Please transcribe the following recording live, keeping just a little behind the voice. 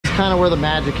kind of where the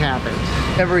magic happens.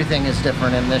 Everything is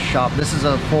different in this shop. This is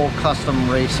a full custom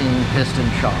racing piston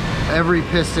shop. Every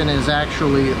piston is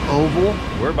actually oval.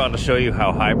 We're about to show you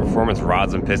how high performance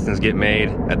rods and pistons get made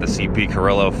at the CP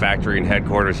Carrillo factory and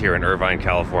headquarters here in Irvine,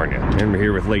 California. And we're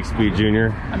here with Lake Speed Jr.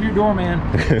 I'm your doorman.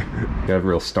 Got a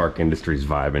real Stark Industries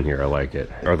vibe in here. I like it.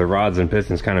 Are the rods and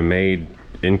pistons kind of made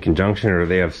in conjunction, or do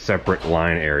they have separate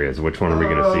line areas? Which one are we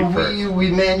going to see first?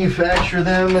 We manufacture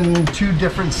them in two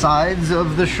different sides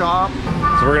of the shop.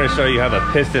 So we're going to show you how the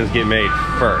pistons get made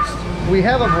first. We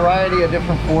have a variety of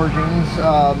different forgings.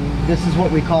 This is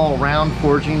what we call a round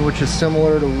forging, which is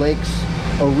similar to Lake's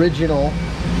original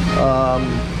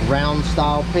round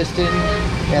style piston.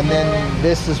 And then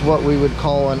this is what we would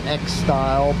call an X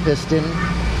style piston.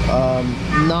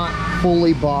 Not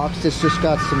fully boxed, it's just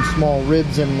got some small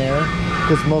ribs in there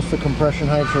because most of the compression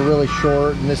heights are really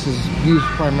short, and this is used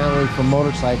primarily for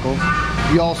motorcycles.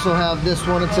 You also have this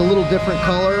one. It's a little different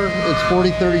color. It's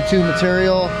 4032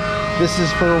 material. This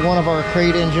is for one of our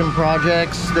crate engine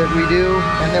projects that we do.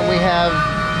 And then we have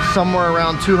somewhere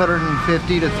around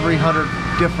 250 to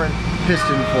 300 different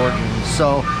piston forgings.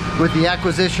 So with the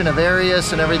acquisition of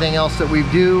Arius and everything else that we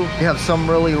do, we have some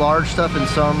really large stuff and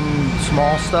some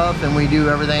small stuff, and we do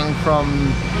everything from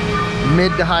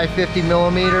mid to high 50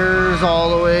 millimeters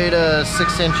all the way to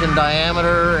 6-inch in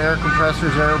diameter, air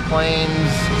compressors, airplanes.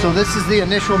 So this is the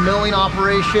initial milling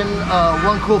operation.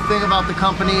 One cool thing about the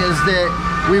company is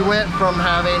that we went from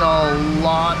having a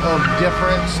lot of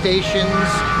different stations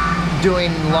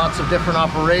doing lots of different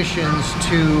operations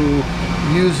to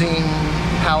using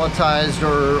palletized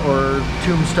or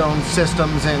tombstone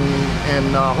systems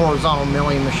and horizontal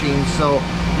milling machines. So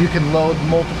you can load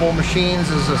multiple machines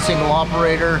as a single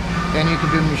operator, and you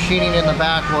can do machining in the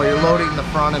back while you're loading the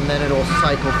front, and then it'll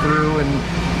cycle through, and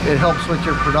it helps with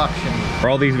your production. Are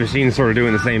all these machines sort of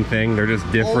doing the same thing? They're just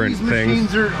different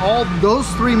things? Those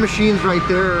three machines right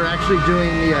there are actually doing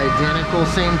the identical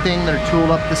same thing. They're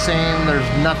tooled up the same.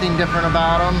 There's nothing different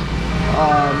about them.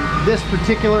 This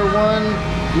particular one,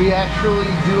 we actually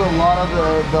do a lot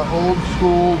of the old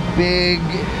school big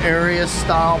area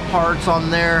style parts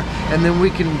on there, and then we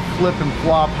can flip and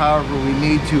flop however we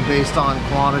need to based on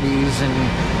quantities and,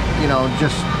 you know,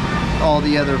 just all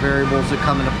the other variables that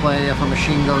come into play if a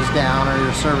machine goes down or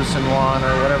you're servicing one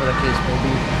or whatever the case may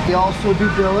be. We also do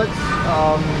billets.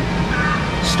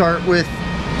 Start with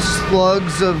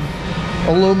slugs of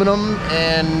aluminum,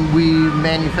 and we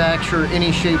manufacture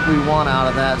any shape we want out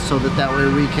of that, so that way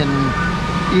we can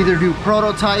either do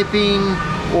prototyping,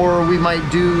 or we might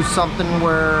do something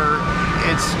where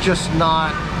it's just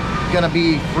not going to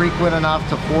be frequent enough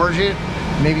to forge it.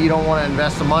 Maybe you don't want to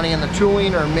invest the money in the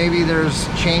tooling, or maybe there's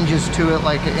changes to it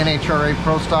like an NHRA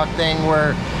Pro Stock thing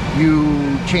where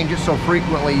you change it so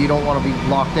frequently you don't want to be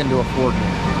locked into a forging.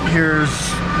 Here's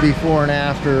before and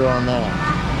after on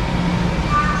that.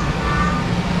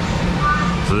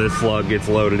 So this slug gets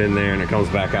loaded in there and it comes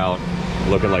back out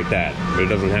looking like that, but it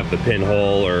doesn't have the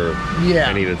pinhole or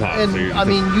any of the top. And so I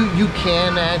mean, you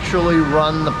can actually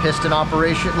run the piston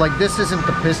operation. Like, this isn't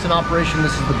the piston operation,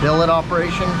 this is the billet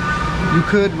operation. You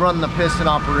could run the piston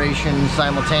operation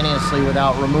simultaneously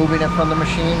without removing it from the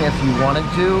machine if you wanted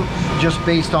to. Just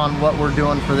based on what we're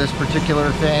doing for this particular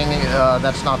thing,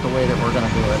 that's not the way that we're going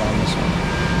to do it on this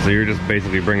one. So you're just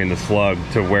basically bringing the slug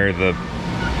to where the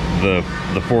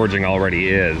forging already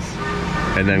is,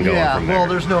 and then going from there. Well,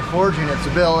 there's no forging, it's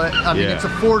a billet. I mean, it's a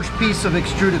forged piece of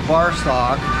extruded bar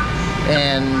stock,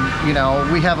 and, you know,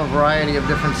 we have a variety of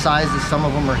different sizes. Some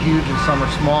of them are huge and some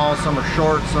are small, some are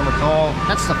short, some are tall.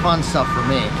 That's the fun stuff for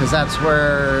me, because that's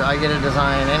where I get to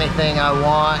design anything I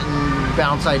want and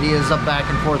bounce ideas up back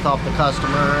and forth off the customer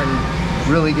and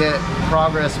really get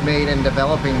progress made in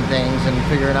developing things and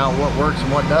figuring out what works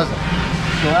and what doesn't.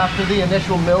 So after the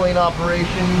initial milling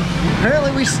operation,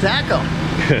 apparently we stack them.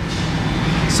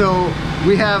 So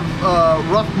we have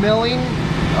rough milling.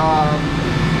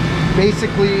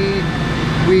 Basically,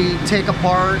 we take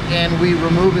apart and we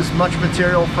remove as much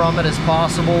material from it as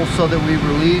possible so that we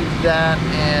relieve that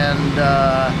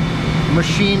and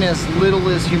machine as little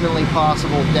as humanly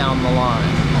possible down the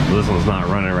line. Well, this one's not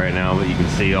running right now, but you can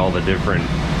see all the different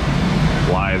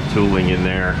live tooling in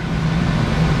there.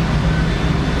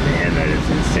 Man, that is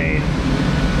insane.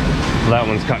 So that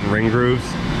one's cutting ring grooves?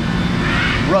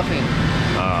 Roughing.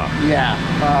 Yeah.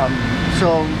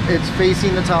 So it's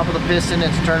facing the top of the piston,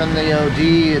 it's turning the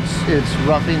OD, it's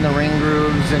roughing the ring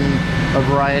grooves and a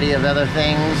variety of other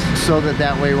things, so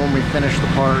that way when we finish the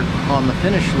part on the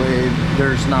finish lathe,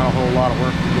 there's not a whole lot of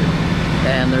work to do.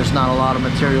 And there's not a lot of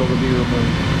material to be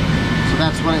removed. So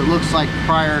that's what it looks like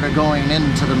prior to going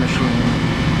into the machine.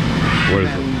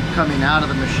 coming out of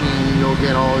the machine, you'll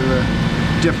get all the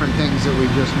different things that we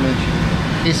just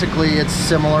mentioned. Basically, it's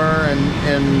similar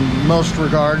in most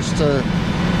regards to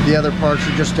the other parts,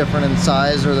 are just different in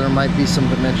size, or there might be some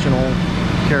dimensional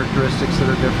characteristics that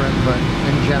are different, but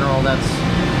in general, that's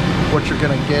what you're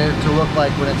going to get it to look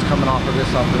like when it's coming off of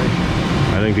this operation.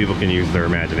 I think people can use their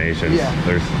imaginations. Yeah.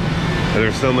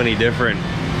 There's so many different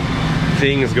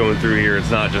things going through here.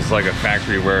 It's not just like a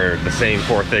factory where the same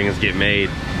 4 things get made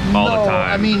all the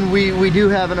time. I mean, we do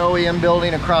have an OEM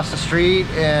building across the street,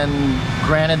 and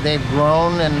granted, they've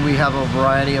grown, and we have a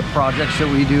variety of projects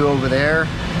that we do over there,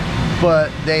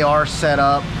 but they are set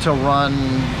up to run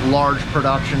large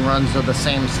production runs of the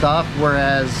same stuff,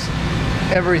 whereas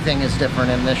everything is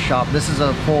different in this shop. This is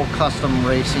a full custom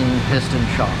racing piston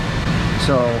shop.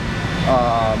 So,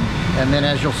 and then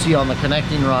as you'll see on the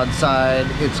connecting rod side,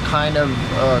 it's kind of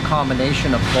a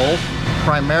combination of both.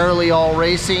 Primarily all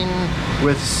racing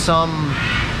with some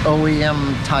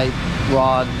OEM type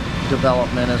rod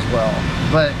development as well.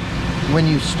 But when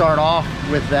you start off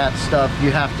with that stuff,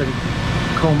 you have to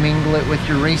commingle it with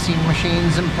your racing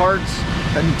machines and parts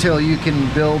until you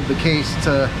can build the case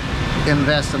to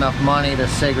invest enough money to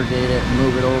segregate it and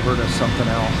move it over to something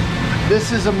else.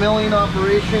 This is a milling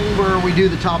operation where we do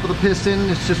the top of the piston.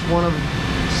 It's just one of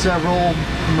several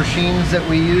machines that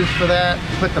we use for that.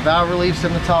 Put the valve reliefs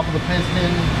in the top of the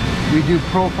piston. We do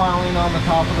profiling on the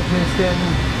top of the piston.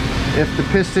 If the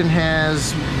piston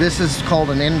has, this is called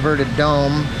an inverted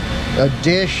dome. A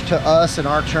dish to us in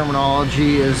our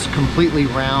terminology is completely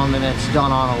round and it's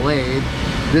done on a lathe.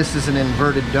 This is an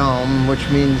inverted dome, which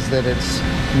means that it's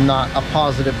not a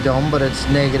positive dome, but it's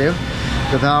negative.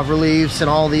 The valve reliefs and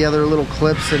all the other little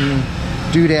clips and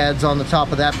doodads on the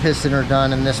top of that piston are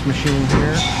done in this machine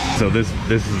here. So this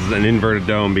is an inverted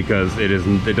dome because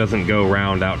it doesn't go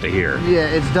round out to here. Yeah,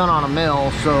 it's done on a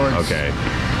mill, so it's, okay.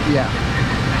 Yeah.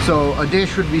 So a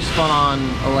dish would be spun on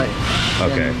a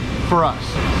lathe. Okay. And for us,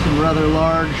 some rather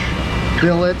large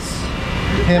billets,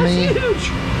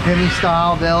 Hemi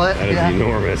style billet. That is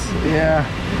enormous. Yeah.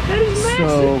 That is massive.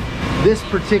 So this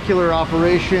particular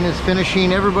operation is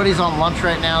finishing. Everybody's on lunch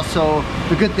right now, so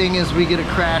the good thing is we get to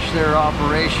crash their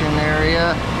operation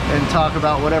area and talk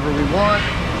about whatever we want.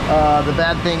 The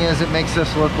bad thing is it makes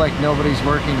us look like nobody's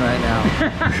working right now,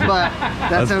 but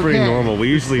that's okay. Pretty normal. We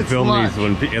usually It's film lunch.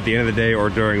 these at the end of the day or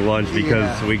during lunch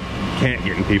because we can't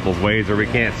get in people's ways or we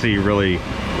can't see really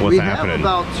what's happening. We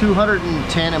have about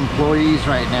 210 employees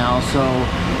right now, so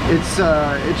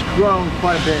it's grown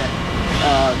quite a bit.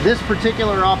 This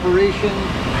particular operation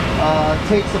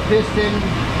takes a piston.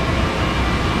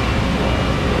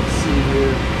 Let's see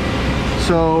here.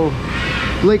 So,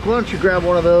 Blake, why don't you grab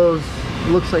one of those?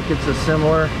 Looks like it's a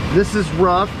similar. This is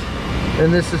roughed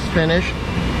and this is finished.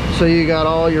 So you got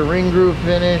all your ring groove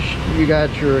finished, you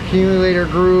got your accumulator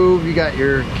groove, you got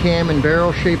your cam and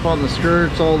barrel shape on the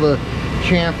skirts, all the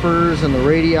chamfers and the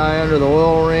radii under the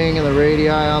oil ring and the radii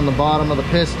on the bottom of the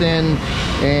piston,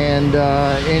 and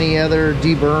any other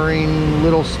deburring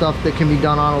little stuff that can be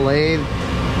done on a lathe.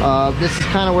 This is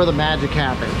kind of where the magic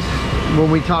happens. When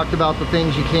we talked about the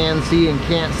things you can see and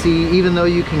can't see, even though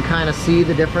you can kind of see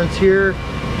the difference here,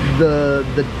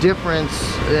 the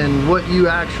difference in what you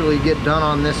actually get done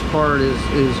on this part is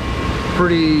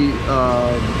pretty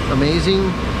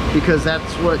amazing, because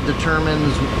that's what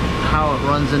determines how it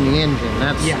runs in the engine.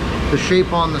 That's the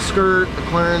shape on the skirt, the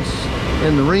clearance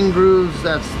in the ring grooves,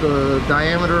 that's the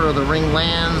diameter of the ring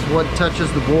lands, what touches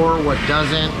the bore, what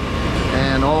doesn't,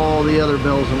 and all the other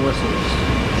bells and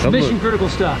whistles. Mission critical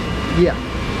stuff. Yeah.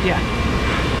 Yeah.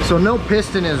 So no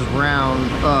piston is round.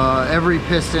 Every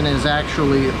piston is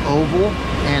actually oval,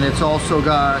 and it's also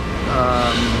got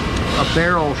a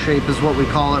barrel shape is what we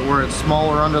call it, where it's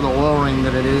smaller under the oil ring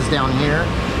than it is down here,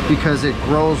 because it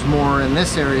grows more in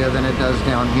this area than it does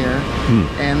down here.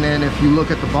 And then if you look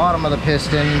at the bottom of the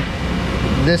piston,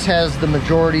 this has the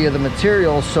majority of the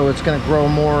material, so it's going to grow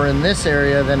more in this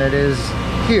area than it is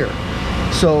here.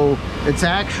 So it's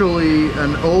actually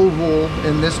an oval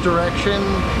in this direction,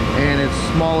 and it's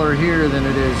smaller here than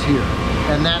it is here.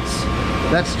 And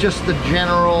that's just the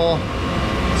general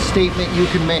statement you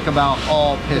can make about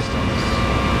all pistons.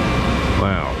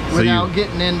 Wow. Without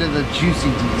getting into the juicy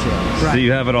details. So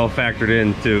you have it all factored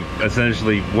in to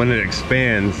essentially, when it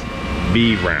expands,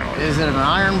 be round. Is it an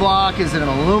iron block? Is it an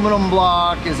aluminum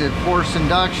block? Is it forced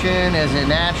induction? Is it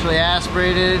naturally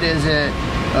aspirated? Is it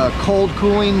a cold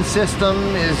cooling system?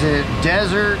 Is it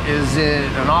desert? Is it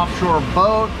an offshore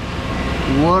boat?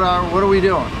 What are we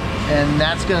doing? And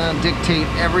that's going to dictate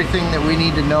everything that we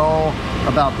need to know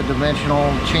about the dimensional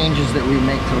changes that we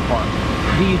make to the part.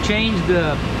 Do you change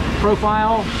the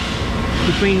profile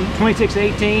between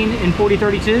 2618 and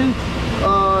 4032?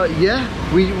 Yeah,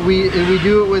 we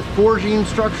do it with forging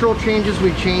structural changes.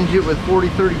 We change it with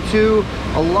 4032.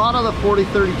 A lot of the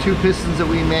 4032 pistons that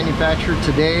we manufacture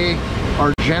today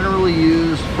are generally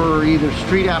used for either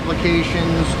street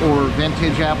applications or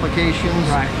vintage applications.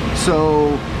 Right.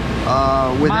 So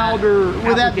with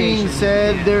that being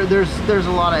said, yeah. there's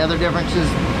a lot of other differences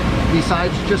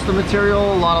besides just the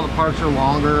material. A lot of the parts are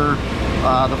longer.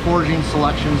 The forging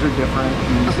selections are different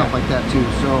and stuff like that too.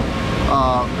 So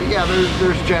but yeah,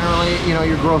 there's generally, you know,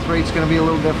 your growth rate's going to be a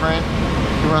little different.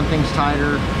 You run things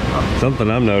tighter. Something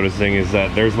I'm noticing is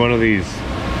that there's one of these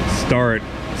start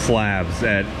slabs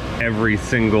at every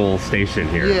single station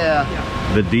here. Yeah.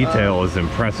 The detail is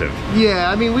impressive.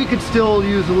 Yeah, I mean, we could still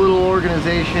use a little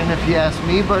organization if you ask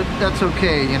me, but that's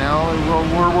okay, you know.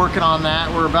 We're working on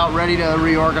that. We're about ready to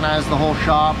reorganize the whole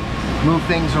shop, move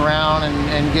things around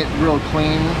and get real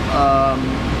clean.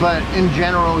 But in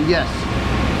general, yes,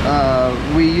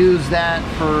 we use that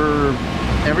for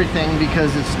everything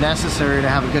because it's necessary to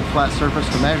have a good flat surface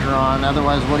to measure on.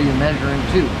 Otherwise, what are you measuring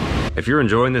to? If you're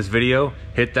enjoying this video,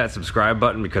 hit that subscribe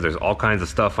button because there's all kinds of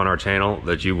stuff on our channel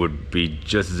that you would be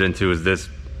just as into as this,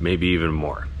 maybe even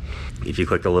more. If you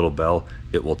click the little bell,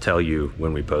 it will tell you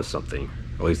when we post something.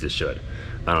 At least it should.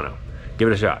 I don't know. Give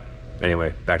it a shot.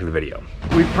 Anyway, back to the video.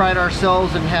 We pride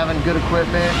ourselves in having good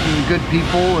equipment and good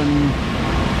people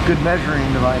and good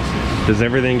measuring devices. Does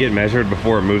everything get measured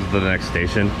before it moves to the next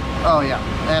station? Oh yeah,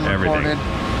 and everything. Recorded.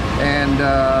 And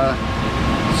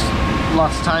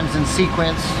lots of times in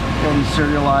sequence and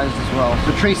serialized as well.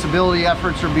 The traceability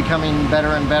efforts are becoming better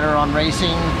and better on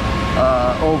racing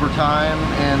over time,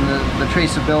 and the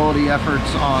traceability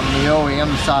efforts on the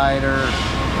OEM side are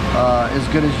as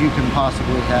good as you can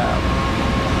possibly have.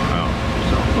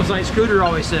 Well, it's like Scooter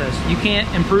always says, you can't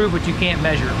improve what you can't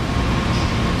measure.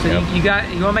 So yep.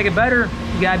 you want to make it better,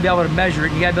 you got to be able to measure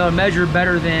it. You got to be able to measure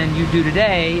better than you do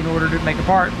today in order to make a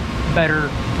part better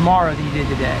tomorrow than you did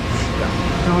today.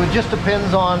 So it just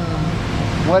depends on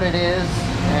what it is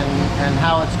and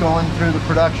how it's going through the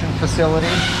production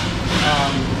facility.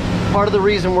 Part of the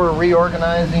reason we're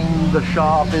reorganizing the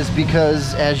shop is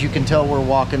because, as you can tell, we're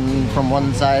walking from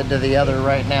one side to the other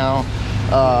right now.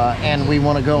 And we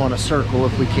want to go in a circle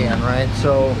if we can, right?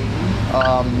 So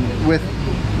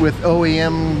with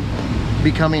OEM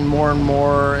becoming more and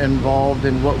more involved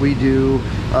in what we do,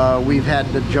 we've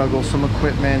had to juggle some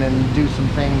equipment and do some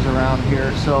things around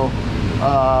here. So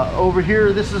over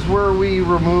here, this is where we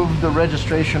remove the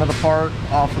registration of the part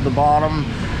off of the bottom,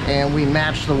 and we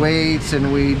match the weights,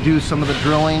 and we do some of the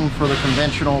drilling for the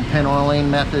conventional pin oiling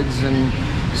methods and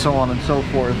so on and so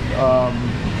forth.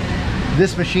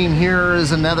 This machine here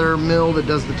is another mill that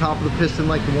does the top of the piston,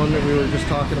 like the one that we were just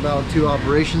talking about 2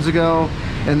 operations ago.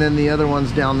 And then the other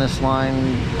ones down this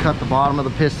line cut the bottom of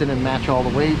the piston and match all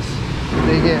the weights.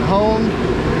 They get honed.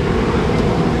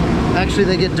 Actually,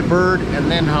 they get deburred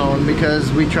and then honed because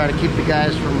we try to keep the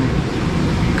guys from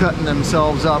cutting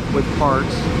themselves up with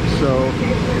parts. So,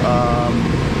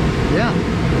 yeah.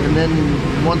 And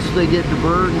then once they get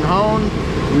deburred and honed,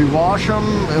 we wash them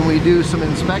and we do some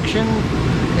inspection.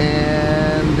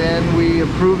 And then we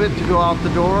approve it to go out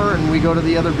the door, and we go to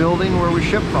the other building where we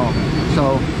ship from.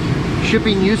 So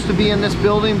shipping used to be in this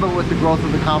building, but with the growth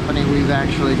of the company, we've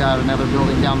actually got another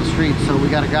building down the street. So we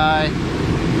got a guy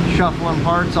shuffling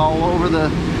parts all over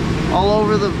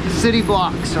the city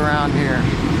blocks around here.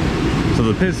 So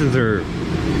the pistons are,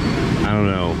 I don't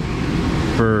know,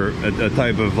 for a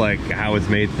type of like how it's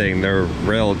made thing, they're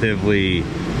relatively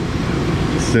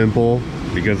simple,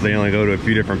 because they only go to a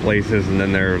few different places, and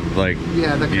then they're like,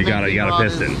 yeah, you got a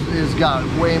piston. Is got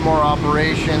way more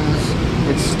operations.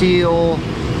 It's steel.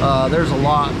 There's a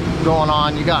lot going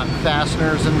on. You got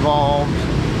fasteners involved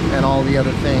and all the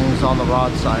other things on the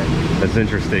rod side. That's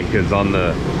interesting, because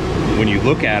when you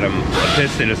look at them, a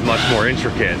piston is much more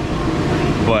intricate,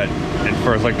 but as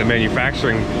far as like the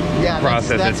manufacturing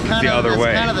process, it's the other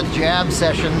way. That's kind of the jab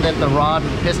session that the rod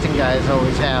and piston guys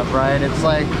always have, right? It's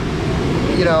like,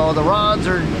 you know, the rods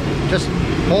are just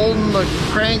holding the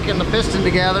crank and the piston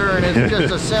together, and it's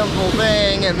just a simple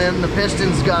thing. And then the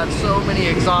piston's got so many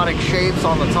exotic shapes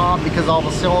on the top because all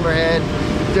the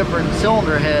different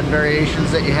cylinder head variations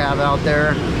that you have out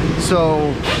there.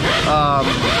 So,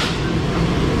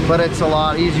 but it's a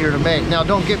lot easier to make. Now,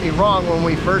 don't get me wrong, when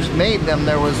we first made them,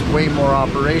 there was way more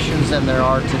operations than there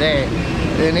are today.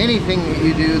 In anything that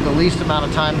you do, the least amount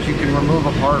of times you can remove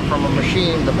a part from a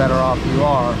machine, the better off you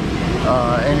are.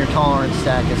 And your tolerance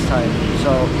stack is tighter.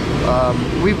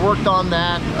 So we've worked on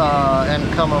that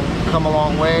and come a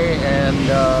long way, and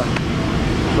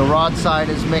the rod side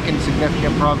is making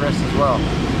significant progress as well.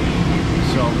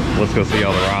 So So let's go see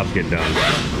how the rods get done.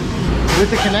 with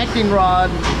the connecting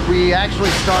rod, we actually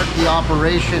start the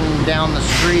operation down the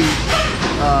street,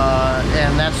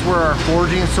 and that's where our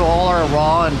forging, so all our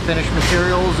raw and finished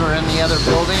materials are in the other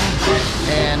building,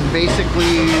 and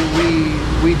basically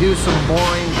we do some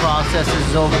boring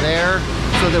processes over there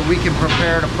so that we can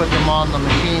prepare to put them on the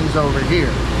machines over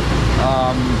here.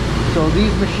 So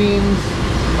these machines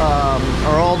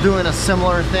are all doing a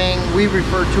similar thing. We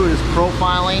refer to it as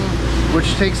profiling,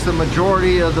 which takes the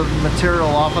majority of the material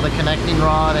off of the connecting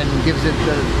rod and gives it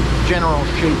the general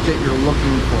shape that you're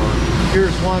looking for.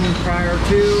 Here's one prior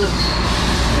to,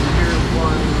 and here's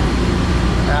one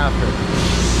after.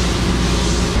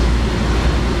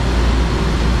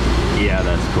 Yeah,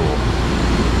 that's cool.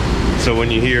 So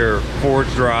when you hear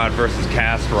forged rod versus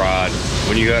cast rod,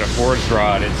 when you got a forged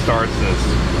rod, it starts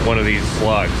as one of these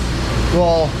slugs.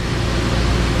 Well,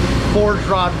 forged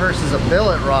rod versus a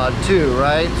billet rod too,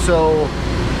 right? So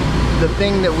the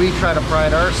thing that we try to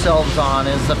pride ourselves on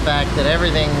is the fact that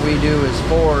everything we do is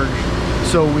forged,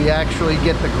 so we actually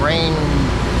get the grain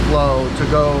flow to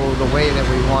go the way that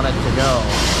we want it to go.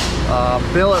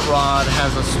 Billet rod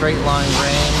has a straight line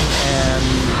grain and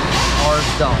ours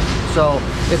don't. So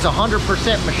it's 100%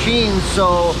 machine,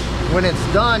 so when it's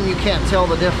done you can't tell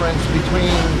the difference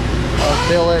between a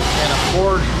billet and a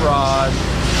forged rod,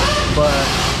 but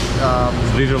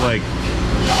so these are like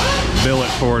billet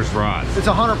forged rods. it's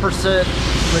 100%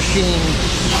 machine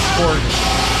forged,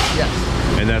 yes.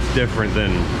 And that's different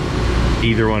than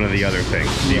either one of the other things.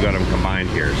 So you got them combined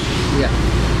here. Yeah.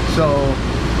 So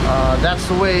that's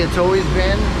the way it's always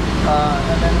been.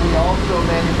 And then we also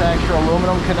manufacture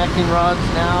aluminum connecting rods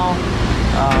now,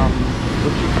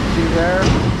 which you can see there.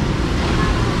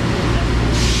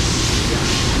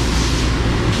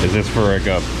 Is this for like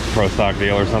a pro stock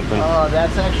deal or something?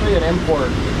 That's actually an import.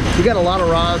 We got a lot of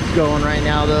rods going right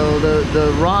now though.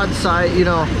 The rod side, you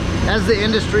know, as the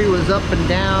industry was up and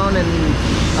down and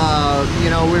you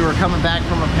know, we were coming back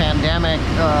from a pandemic,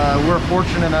 we're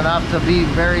fortunate enough to be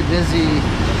very busy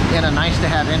in a nice to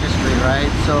have industry,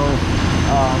 right? So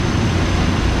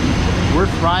we're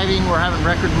thriving, we're having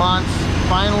record months.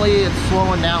 Finally, it's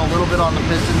slowing down a little bit on the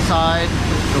piston side.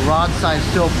 The rod side is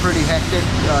still pretty hectic.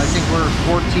 I think we're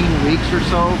 14 weeks or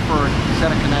so for a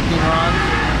set of connecting rods,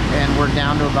 and we're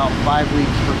down to about 5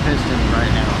 weeks for pistons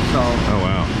right now. So, oh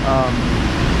wow.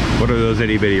 What are those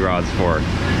itty bitty rods for?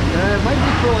 It might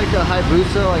be for like a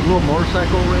Hayabusa, like little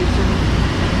motorcycle racing.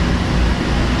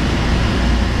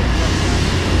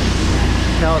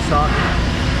 Kawasaki.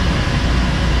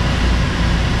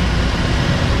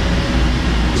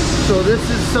 So this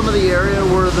is some of the area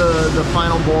where the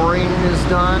final boring is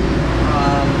done.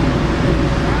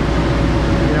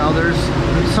 You know, there's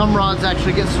some rods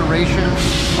actually get serration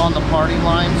on the parting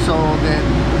line so that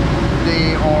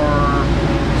they are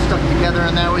stuck together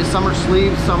in that way. Some are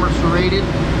sleeved, some are serrated.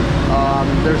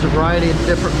 There's a variety of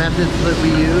different methods that we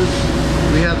use.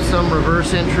 We have some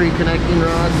reverse entry connecting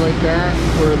rods like that,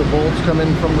 where the bolts come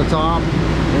in from the top,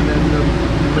 and then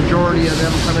the majority of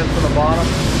them come in from the bottom.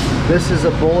 This is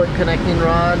a bullet connecting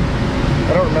rod.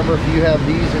 I don't remember if you have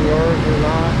these in yours or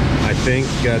not. I think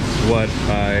that's what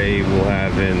I will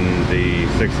have in the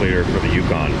 6-liter for the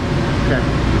Yukon. Okay.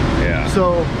 Yeah.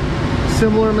 So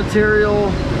similar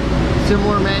material,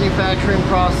 similar manufacturing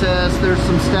process. There's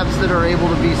some steps that are able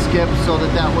to be skipped so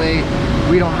that way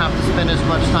we don't have to spend as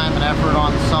much time and effort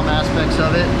on some aspects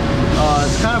of it.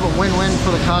 It's kind of a win-win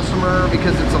for the customer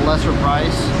because it's a lesser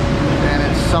price, and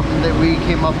it's something that we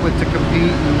came up with to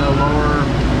compete in the lower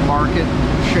market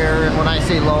share. And when I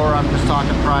say lower, I'm just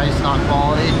talking price, not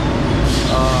quality.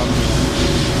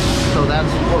 So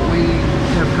that's what we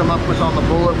have come up with on the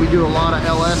bullet. We do a lot of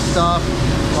LS stuff,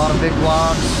 a lot of big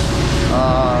blocks,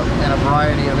 and a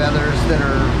variety of others that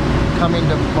are coming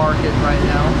to market right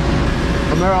now.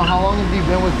 Romero, how long have you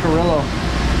been with Carrillo?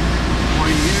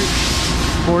 40 years.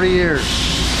 40 years.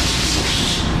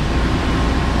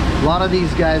 A lot of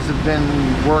these guys have been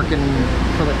working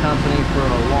for the company for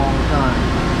a long time.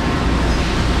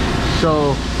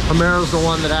 So Romero's the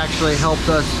one that actually helped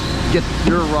us get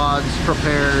your rods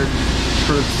prepared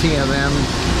for CMM,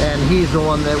 and he's the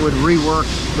one that would rework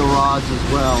the rods as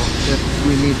well if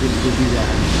we needed to do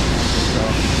that.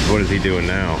 So, what is he doing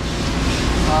now?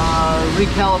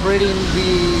 Recalibrating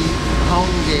the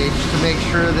hone gauge to make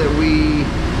sure that we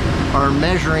are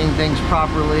measuring things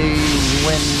properly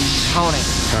when honing.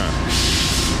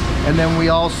 Huh. And then we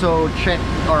also check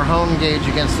our hone gauge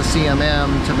against the CMM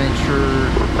to make sure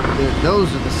that those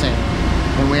are the same.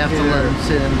 And we have to let them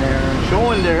sit in there.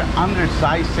 Showing they're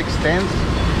undersized 6/10,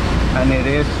 and it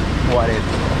is what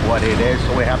it is.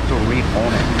 So we have to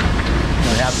re-hone it.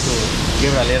 we have to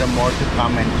give it a little more to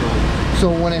come into. So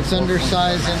when it's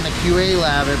undersized in the QA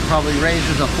lab, it probably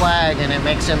raises a flag and it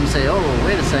makes him say, oh,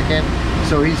 wait a second.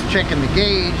 So he's checking the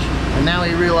gauge, and now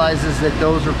he realizes that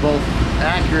those are both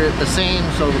accurate, the same,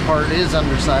 so the part is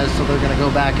undersized, so they're gonna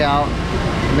go back out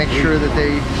and make sure that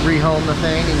they rehome the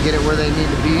thing and get it where they need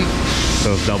to be.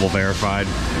 So it's double verified?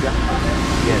 Yeah.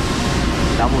 Yes,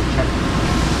 double check.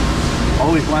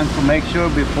 Always want to make sure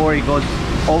before it goes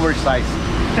oversized.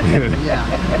 Yeah.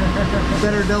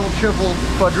 Better double, triple,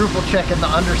 quadruple checking the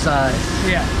underside.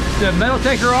 Yeah. The metal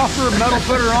taker offer, metal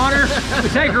footer honor. The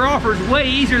taker offer is way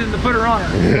easier than the footer honor.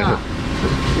 Yeah.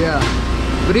 Yeah.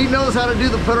 But he knows how to do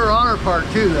the footer honor part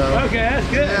too, though. Okay, that's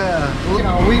good. Yeah. You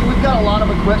know, we've got a lot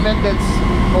of equipment that's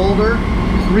older,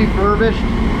 refurbished,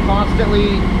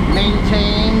 constantly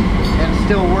maintained, and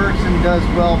still works and does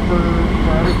well for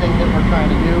everything that we're trying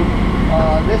to do.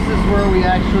 This is where we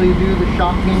actually do the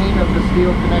shot peening of the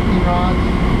steel connecting rods.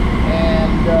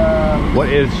 And what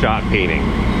is shot peening?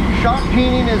 Shot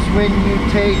peening is when you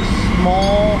take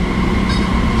small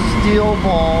steel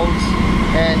balls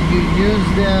and you use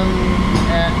them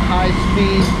at high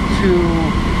speed to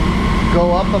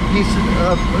go up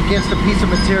against a piece of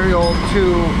material to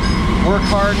work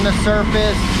hard in the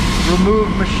surface, remove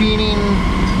machining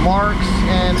marks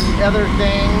and other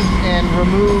things, and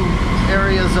remove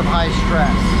areas of high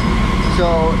stress.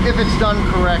 So if it's done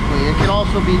correctly, it can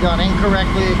also be done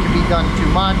incorrectly, it can be done too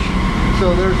much.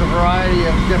 So there's a variety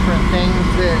of different things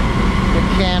that it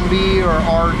can be or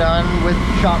are done with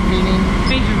shot peening.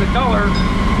 Changes the color,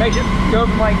 makes it go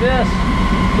from like this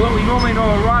to what we normally know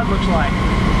a rod looks like.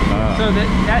 So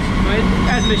that's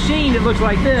as machined, it looks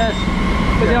like this.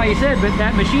 But then, like you said, but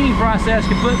that machining process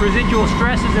can put residual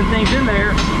stresses and things in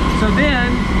there. So then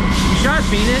you shot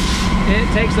peen it, and it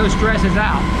takes those stresses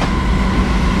out.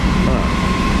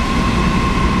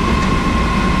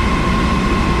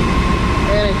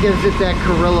 And it gives it that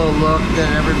Carrillo look that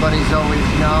everybody's always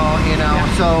known, you know. Yeah.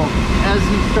 So as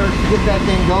he starts to get that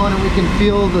thing going and we can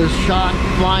feel the shot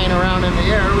flying around in the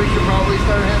air, we should probably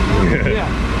start heading. Yeah.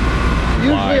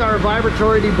 Usually our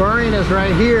vibratory deburring is right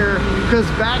here, because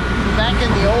back in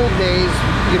the old days,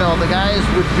 you know, the guys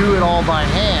would do it all by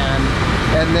hand,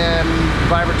 and then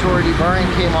vibratory deburring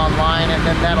came online, and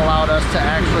then that allowed us to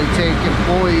actually take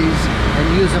employees and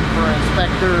use them for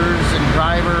inspectors and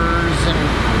drivers, and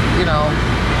you know,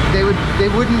 they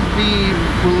wouldn't be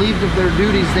relieved of their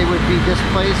duties. They would be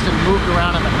displaced and moved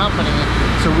around in the company,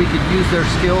 so we could use their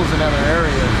skills in other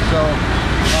areas. So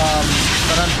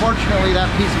but unfortunately that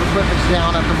piece of equipment's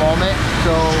down at the moment,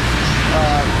 so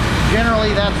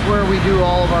generally that's where we do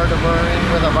all of our deburring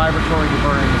with a vibratory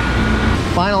deburring.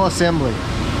 Final assembly.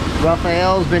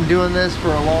 Raphael's been doing this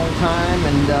for a long time,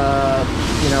 and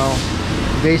you know,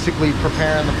 basically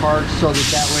preparing the parts so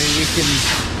that way we can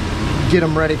get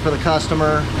them ready for the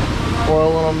customer,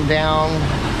 oiling them down,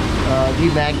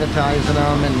 demagnetizing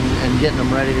them, and getting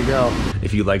them ready to go.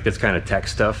 If you like this kind of tech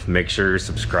stuff, make sure you're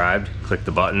subscribed. Click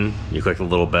the button, you click the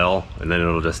little bell, and then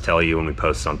it'll just tell you when we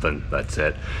post something. That's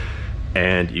it.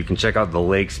 And you can check out the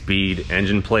Lake Speed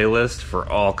engine playlist for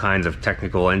all kinds of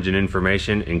technical engine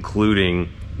information, including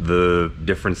the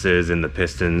differences in the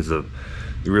pistons, the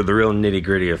real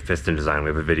nitty-gritty of piston design. We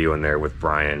have a video in there with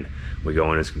Brian. We go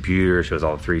on his computer, shows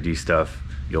all the 3D stuff.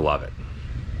 You'll love it.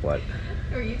 What?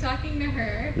 Were you talking to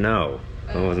her? No,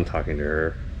 I wasn't talking to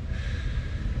her.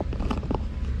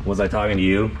 Was I talking to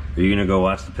you? Are you gonna go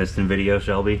watch the piston video,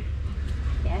 Shelby?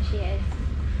 Yeah, she is.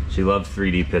 She loves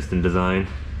 3D piston design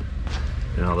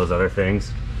and all those other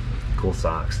things. Cool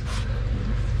socks.